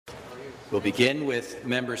We'll begin with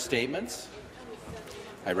member statements.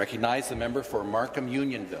 I recognize the member for Markham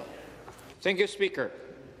Unionville. Thank you, Speaker.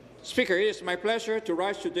 Speaker, it is my pleasure to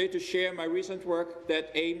rise today to share my recent work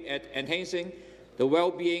that aimed at enhancing the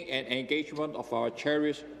well-being and engagement of our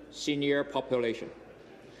cherished senior population.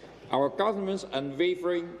 Our government's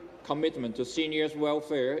unwavering commitment to seniors'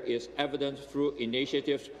 welfare is evident through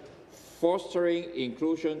initiatives fostering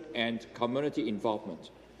inclusion and community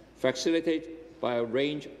involvement, facilitated by a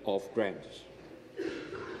range of grants.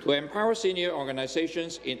 To empower senior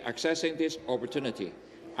organizations in accessing this opportunity,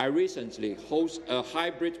 I recently hosted a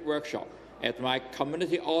hybrid workshop at my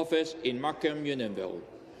community office in Markham Unionville.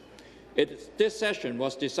 This session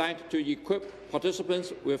was designed to equip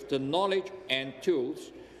participants with the knowledge and tools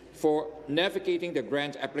for navigating the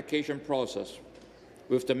grant application process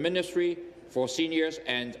with the Ministry for Seniors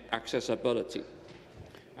and Accessibility.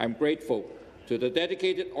 I'm grateful to the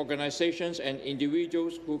dedicated organizations and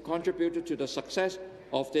individuals who contributed to the success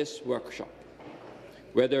of this workshop,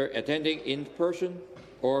 whether attending in person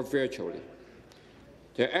or virtually.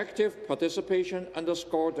 Their active participation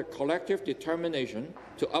underscored the collective determination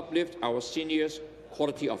to uplift our seniors'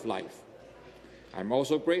 quality of life. I'm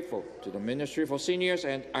also grateful to the Ministry for Seniors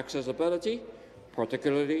and Accessibility,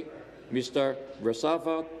 particularly Mr.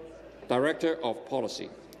 Rasava, Director of Policy,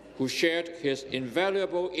 who shared his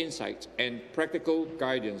invaluable insights and practical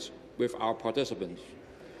guidance with our participants.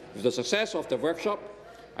 With the success of the workshop,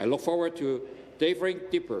 I look forward to diving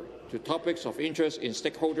deeper to topics of interest in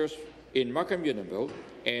stakeholders in Markham Unionville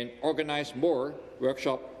and organize more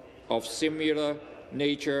workshops of similar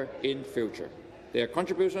nature in future. Their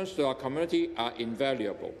contributions to our community are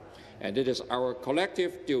invaluable, and it is our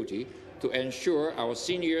collective duty to ensure our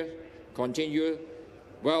seniors continue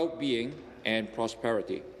well-being and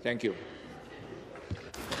prosperity. Thank you.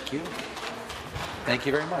 Thank you. Thank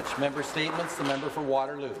you very much. Member statements. The member for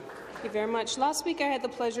Waterloo. Thank you very much. Last week I had the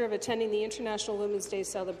pleasure of attending the International Women's Day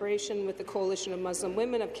celebration with the Coalition of Muslim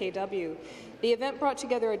Women of KW. The event brought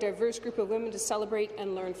together a diverse group of women to celebrate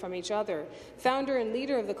and learn from each other. Founder and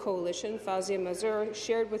leader of the coalition, Fauzia Mazur,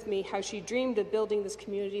 shared with me how she dreamed of building this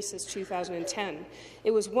community since 2010.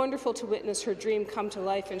 It was wonderful to witness her dream come to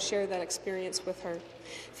life and share that experience with her.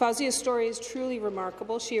 Fauzia's story is truly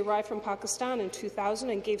remarkable. She arrived from Pakistan in 2000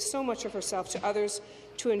 and gave so much of herself to others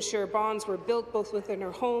to ensure bonds were built both within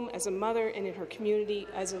her home as a mother and in her community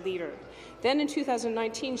as a leader. Then in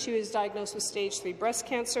 2019, she was diagnosed with stage 3 breast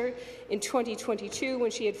cancer. In 2022,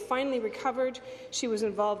 when she had finally recovered, she was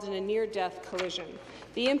involved in a near-death collision.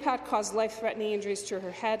 The impact caused life-threatening injuries to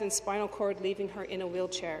her head and spinal cord, leaving her in a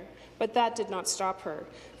wheelchair. But that did not stop her.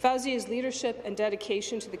 Fauzia's leadership and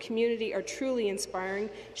dedication to the community are truly inspiring.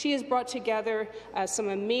 She has brought together some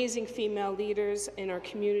amazing female leaders, and our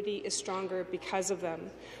community is stronger because of them.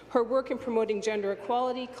 Her work in promoting gender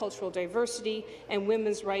equality, cultural diversity, and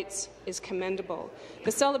women's rights is commendable.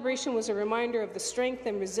 The celebration was a reminder of the strength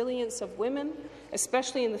and resilience of women,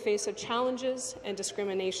 especially in the face of challenges and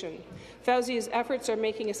discrimination. Fauzia's efforts are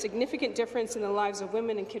making a significant difference in the lives of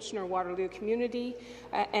women in Kitchener-Waterloo community,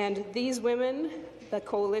 and these women, the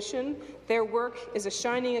Coalition, their work is a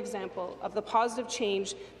shining example of the positive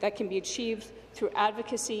change that can be achieved through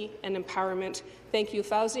advocacy and empowerment. Thank you,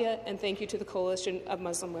 Fauzia, and thank you to the Coalition of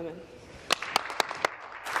Muslim Women.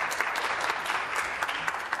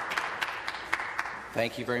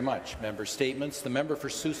 Thank you very much. Member statements. The member for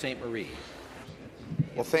Sault Ste. Marie.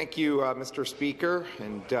 Well, thank you, Mr. Speaker,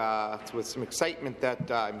 and it's with some excitement that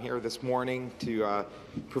I'm here this morning to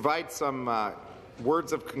provide some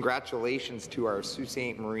words of congratulations to our Sault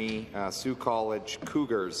Ste. Marie Sioux College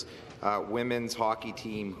Cougars women's hockey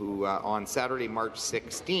team, who on Saturday, March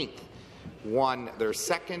 16th, won their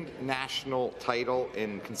second national title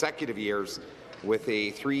in consecutive years with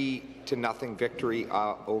a 3-0 victory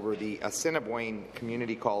over the Assiniboine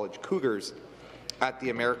Community College Cougars at the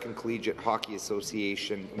American Collegiate Hockey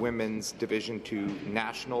Association Women's Division II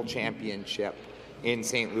National Championship in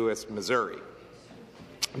St. Louis, Missouri.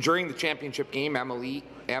 During the championship game, Emma Lee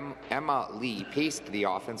paced the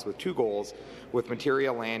offense with 2 goals, with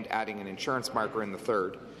Material Land adding an insurance marker in the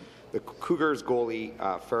third. The Cougars goalie,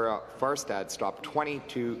 Farstad, stopped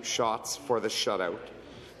 22 shots for the shutout.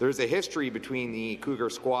 There's a history between the Cougar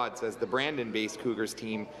squads, as the Brandon-based Cougars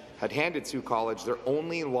team had handed Sioux College their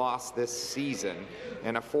only loss this season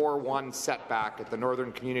in a 4-1 setback at the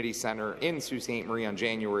Northern Community Centre in Sault Ste. Marie on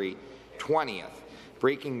January 20th,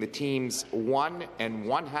 breaking the team's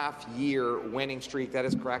 1.5-year winning streak. That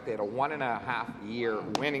is correct. They had a 1.5-year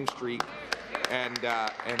winning streak, and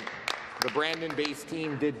The Brandon-based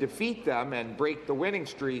team did defeat them and break the winning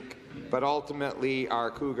streak, but ultimately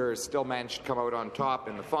our Cougars still managed to come out on top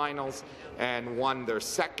in the finals and won their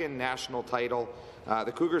second national title.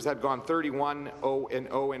 The Cougars had gone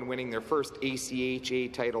 31-0 in winning their first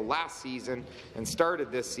ACHA title last season and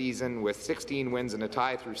started this season with 16 wins and a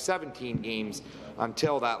tie through 17 games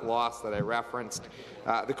until that loss that I referenced.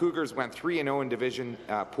 The Cougars went 3-0 in Division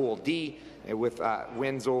Pool D with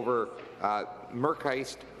wins over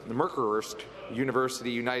Mercurst University,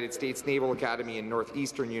 United States Naval Academy, and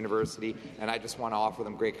Northeastern University, and I just want to offer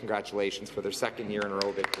them great congratulations for their second year in a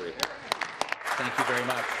row victory. Thank you very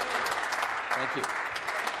much. Thank you.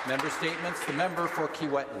 Member statements. The member for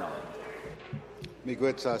Kiiwetinoong.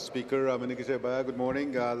 Miigwech, Speaker. Good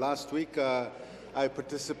morning. Last week, I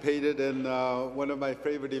participated in one of my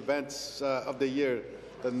favorite events of the year,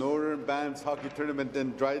 the Northern Bands Hockey Tournament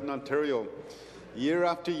in Dryden, Ontario. Year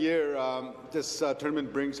after year, this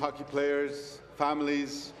tournament brings hockey players,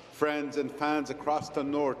 families, friends, and fans across the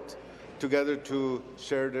North together to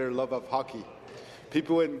share their love of hockey.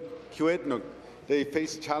 People in Kiiwetinoong, they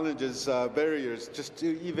face challenges, barriers, just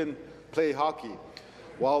to even play hockey.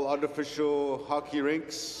 While artificial hockey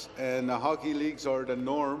rinks and hockey leagues are the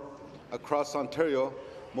norm across Ontario,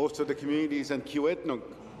 most of the communities in Kiiwetinoong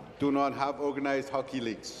do not have organized hockey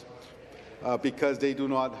leagues because they do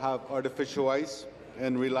not have artificial ice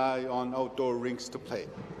and rely on outdoor rinks to play.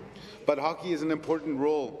 But hockey is an important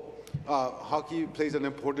role. Hockey plays an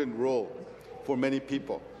important role for many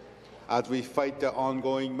people as we fight the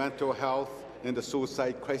ongoing mental health and the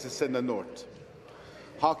suicide crisis in the North.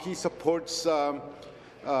 Hockey supports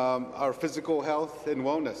our physical health and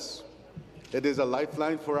wellness. It is a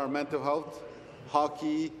lifeline for our mental health.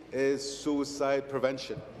 Hockey is suicide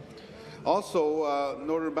prevention. Also,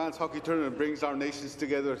 Northern Bands Hockey Tournament brings our nations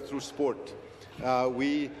together through sport.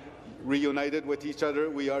 We reunited with each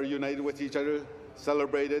other. We are united with each other,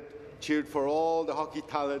 celebrated, cheered for all the hockey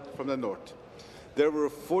talent from the North. There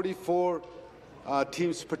were 44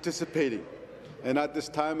 teams participating. And at this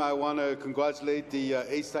time, I want to congratulate the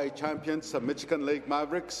A-side champions, Michigan Lake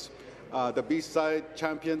Mavericks, the B-side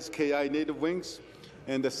champions, KI Native Wings,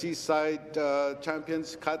 and the C-side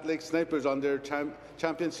champions, Cat Lake Snipers, on their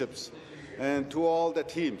championships. And to all the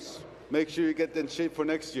teams, make sure you get in shape for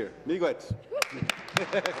next year. Miigwech.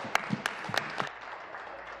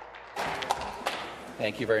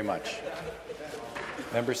 Thank you very much.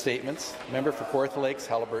 Member statements. Member for Kawartha Lakes,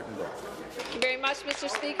 Haliburton Brook. Thank you very much, Mr.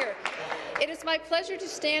 Speaker. It is my pleasure to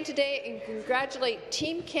stand today and congratulate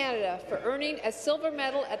Team Canada for earning a silver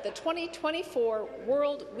medal at the 2024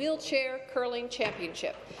 World Wheelchair Curling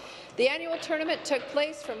Championship. The annual tournament took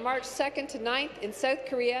place from March 2nd to 9th in South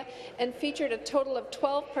Korea and featured a total of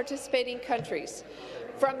 12 participating countries.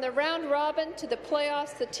 From the round robin to the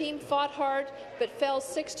playoffs, the team fought hard but fell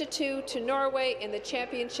 6-2 to Norway in the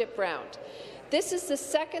championship round. This is the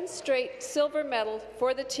second straight silver medal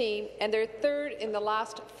for the team and their third in the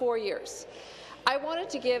last 4 years. I wanted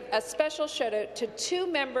to give a special shout-out to two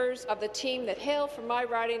members of the team that hail from my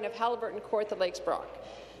riding of Haliburton-Kawartha Lakes Brock,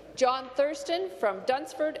 John Thurston from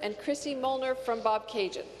Dunsford and Chrissy Molnar from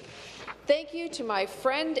Bobcaygeon. Thank you to my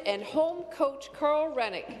friend and home coach Carl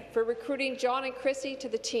Rennick for recruiting John and Chrissy to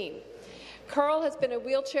the team. Carl has been a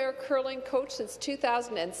wheelchair curling coach since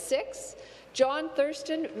 2006. John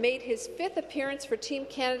Thurston made his 5th appearance for Team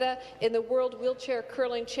Canada in the World Wheelchair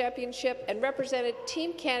Curling Championship and represented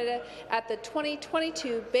Team Canada at the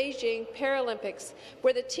 2022 Beijing Paralympics,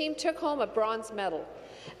 where the team took home a bronze medal.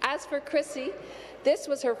 As for Chrissy, this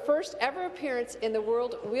was her first ever appearance in the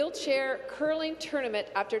World Wheelchair Curling Tournament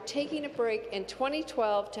after taking a break in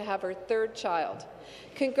 2012 to have her 3rd child.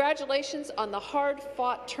 Congratulations on the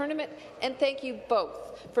hard-fought tournament, and thank you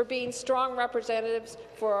both for being strong representatives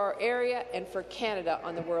for our area and for Canada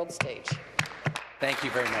on the world stage. Thank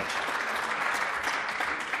you very much.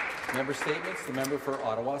 Member statements. The member for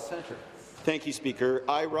Ottawa Centre. Thank you, Speaker.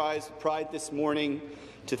 I rise with pride this morning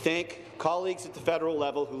to thank colleagues at the federal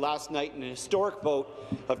level who last night in a historic vote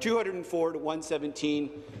of 204 to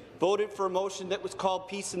 117 voted for a motion that was called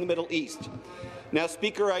Peace in the Middle East. Now,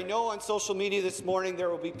 Speaker, I know on social media this morning there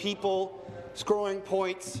will be people scoring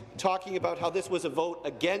points talking about how this was a vote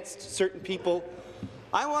against certain people.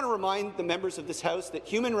 I want to remind the members of this House that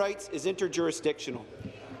human rights is interjurisdictional,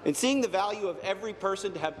 and seeing the value of every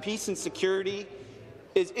person to have peace and security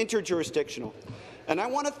is interjurisdictional. And I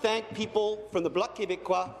want to thank people from the Bloc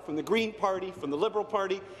Québécois, from the Green Party, from the Liberal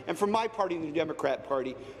Party, and from my party, the Democrat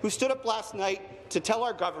Party, who stood up last night to tell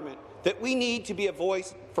our government that we need to be a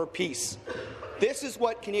voice for peace. This is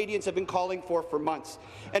what Canadians have been calling for months.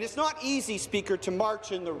 And it's not easy, Speaker, to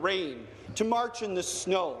march in the rain, to march in the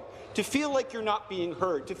snow, to feel like you're not being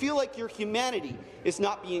heard, to feel like your humanity is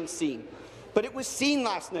not being seen. But it was seen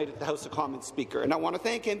last night at the House of Commons, Speaker, and I want to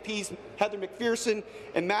thank MPs Heather McPherson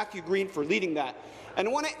and Matthew Green for leading that. And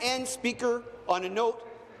I want to end, Speaker, on a note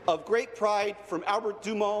of great pride from Albert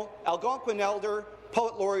Dumont, Algonquin elder,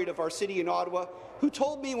 poet laureate of our city in Ottawa, who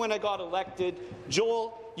told me when I got elected,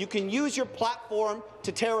 Joel, you can use your platform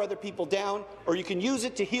to tear other people down, or you can use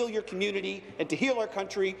it to heal your community and to heal our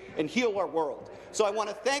country and heal our world. So I want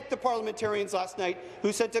to thank the parliamentarians last night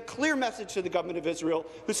who sent a clear message to the government of Israel,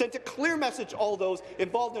 who sent a clear message to all those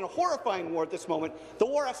involved in a horrifying war at this moment. The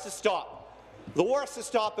war has to stop. The war has to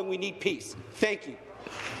stop, and we need peace. Thank you.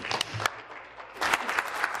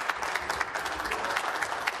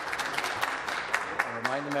 I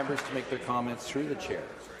remind the members to make their comments through the chair.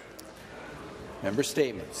 Member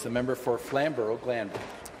statements. The member for Flamborough-Glanbrook.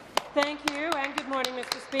 Thank you, and good morning,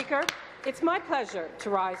 Mr. Speaker. It's my pleasure to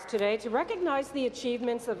rise today to recognize the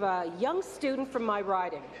achievements of a young student from my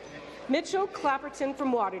riding. Mitchell Clapperton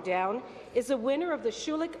from Waterdown is a winner of the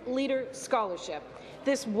Schulich Leader Scholarship.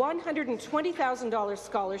 This $120,000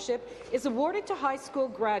 scholarship is awarded to high school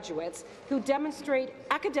graduates who demonstrate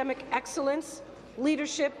academic excellence,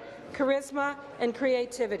 leadership, charisma, and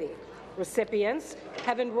creativity. Recipients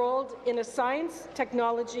have enrolled in a science,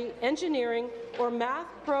 technology, engineering, or math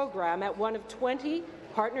program at one of 20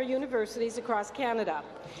 partner universities across Canada.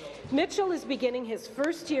 Mitchell is beginning his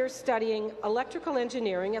first year studying electrical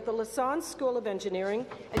engineering at the Lassonde School of Engineering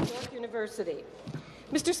at York University.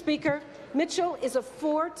 Mr. Speaker, Mitchell is a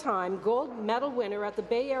 4-time gold medal winner at the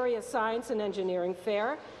Bay Area Science and Engineering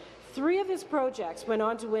Fair. 3 of his projects went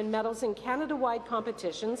on to win medals in Canada-wide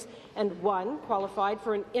competitions, and 1 qualified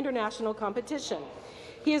for an international competition.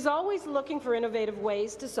 He is always looking for innovative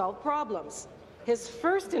ways to solve problems. His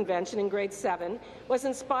first invention in grade 7 was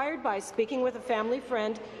inspired by speaking with a family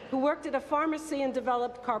friend who worked at a pharmacy and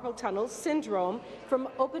developed carpal tunnel syndrome from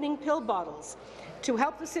opening pill bottles. To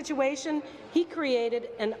help the situation, he created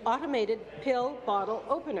an automated pill bottle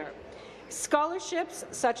opener. Scholarships,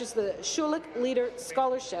 such as the Schulich Leader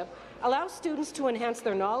Scholarship, allow students to enhance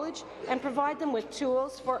their knowledge and provide them with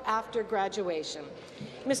tools for after graduation.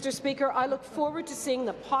 Mr. Speaker, I look forward to seeing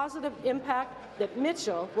the positive impact that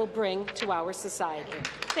Mitchell will bring to our society.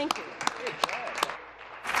 Thank you.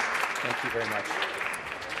 Thank you very much.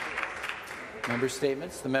 Member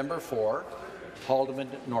statements. The member for Haldeman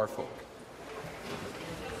Norfolk.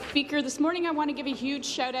 Speaker, this morning I want to give a huge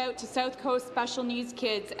shout-out to South Coast Special Needs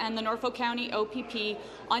Kids and the Norfolk County OPP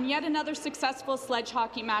on yet another successful sledge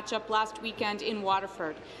hockey matchup last weekend in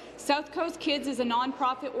Waterford. South Coast Kids is a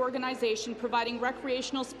non-profit organization providing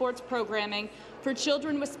recreational sports programming for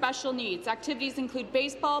children with special needs. Activities include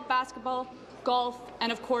baseball, basketball, golf,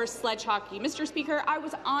 and of course sledge hockey. Mr. Speaker, I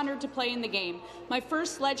was honoured to play in the game, my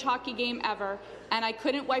first sledge hockey game ever, and I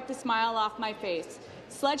couldn't wipe the smile off my face.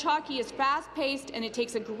 Sledge hockey is fast-paced and it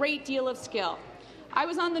takes a great deal of skill. I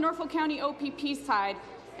was on the Norfolk County OPP side,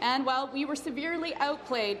 and well, we were severely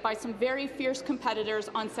outplayed by some very fierce competitors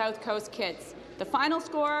on South Coast Kids. The final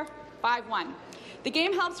score, 5-1. The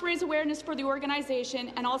game helps raise awareness for the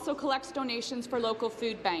organization and also collects donations for local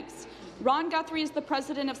food banks. Ron Guthrie is the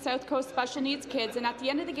president of South Coast Special Needs Kids, and at the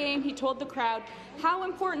end of the game, he told the crowd how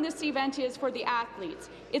important this event is for the athletes.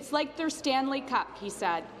 It's like their Stanley Cup, he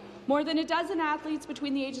said. More than a dozen athletes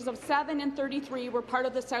between the ages of 7 and 33 were part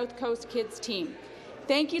of the South Coast Kids team.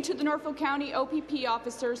 Thank you to the Norfolk County OPP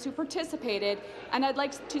officers who participated, and I'd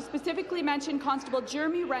like to specifically mention Constable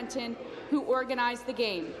Jeremy Renton, who organized the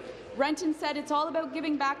game. Renton said it's all about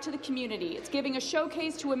giving back to the community. It's giving a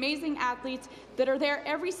showcase to amazing athletes that are there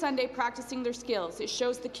every Sunday practicing their skills. It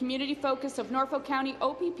shows the community focus of Norfolk County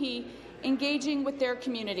OPP engaging with their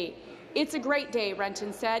community. It's a great day,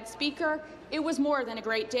 Renton said. Speaker, it was more than a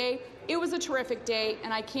great day. It was a terrific day,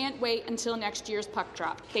 and I can't wait until next year's puck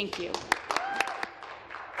drop. Thank you.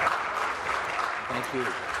 Thank you.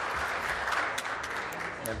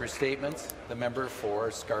 Member statements. The member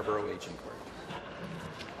for Scarborough Agincourt.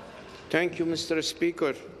 Thank you, Mr.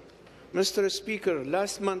 Speaker. Mr. Speaker,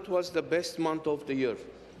 last month was the best month of the year.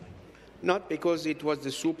 Not because it was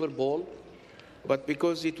the Super Bowl, but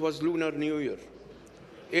because it was Lunar New Year.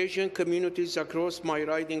 Asian communities across my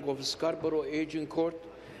riding of Scarborough Agincourt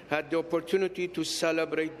had the opportunity to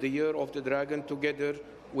celebrate the Year of the Dragon together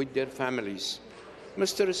with their families.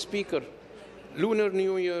 Mr. Speaker, Lunar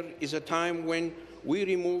New Year is a time when we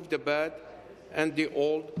remove the bad and the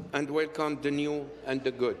old and welcome the new and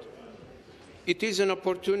the good. It is an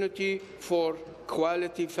opportunity for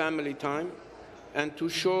quality family time and to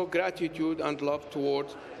show gratitude and love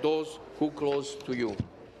towards those who are close to you.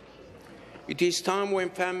 It is time when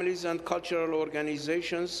families and cultural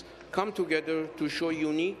organizations come together to show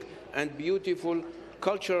unique and beautiful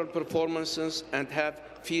cultural performances and have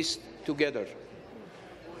feast together.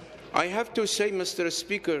 I have to say, Mr.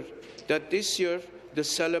 Speaker, that this year the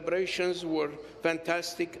celebrations were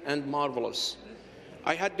fantastic and marvelous.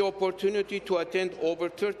 I had the opportunity to attend over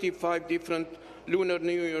 35 different Lunar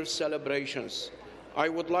New Year celebrations. I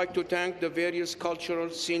would like to thank the various cultural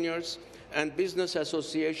seniors and business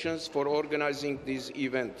associations for organizing this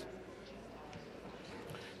event.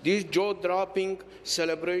 These jaw-dropping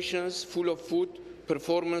celebrations full of food,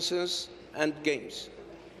 performances, and games.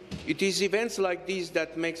 It is events like these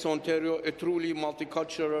that makes Ontario a truly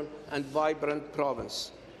multicultural and vibrant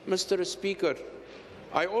province. Mr. Speaker,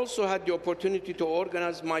 I also had the opportunity to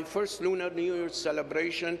organize my first Lunar New Year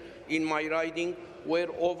celebration in my riding, where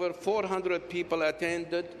over 400 people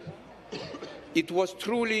attended. It was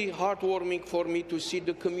truly heartwarming for me to see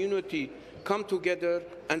the community come together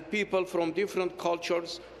and people from different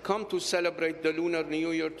cultures come to celebrate the Lunar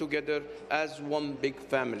New Year together as one big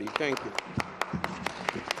family. Thank you.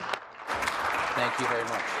 Thank you very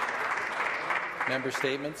much. Member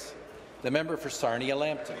statements. The member for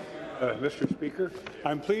Sarnia-Lambton. Mr. Speaker,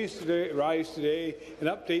 I'm pleased to rise today and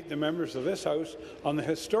update the members of this House on the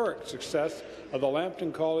historic success of the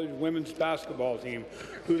Lambton College women's basketball team,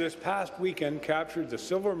 who this past weekend captured the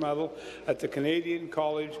silver medal at the Canadian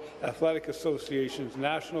College Athletic Association's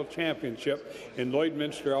National Championship in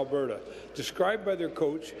Lloydminster, Alberta. Described by their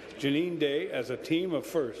coach, Janine Day, as a team of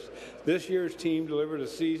firsts, this year's team delivered a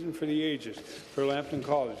season for the ages for Lambton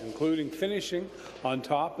College, including finishing on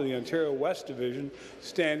top of the Ontario West Division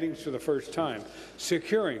standings for the first time,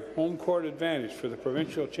 securing home court advantage for the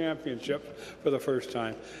provincial championship for the first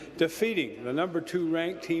time, defeating the number 2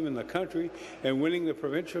 ranked team in the country and winning the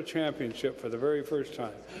provincial championship for the very first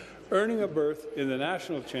time, earning a berth in the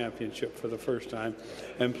national championship for the first time,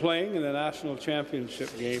 and playing in the national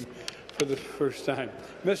championship game for the first time.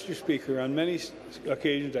 Mr. Speaker, on many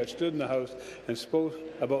occasions I stood in the House and spoke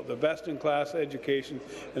about the best-in-class education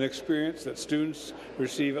and experience that students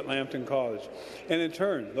receive at Lambton College. And in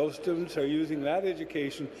turn, those students are using that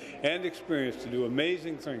education and experience to do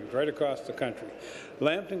amazing things right across the country.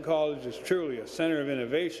 Lambton College is truly a centre of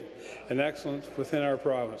innovation and excellence within our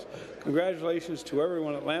province. Congratulations to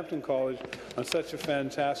everyone at Lambton College on such a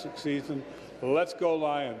fantastic season. Let's go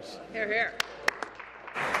Lions! Hear, hear.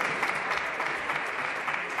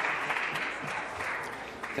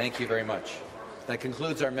 Thank you very much. That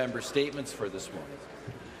concludes our member statements for this morning.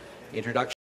 Introduction.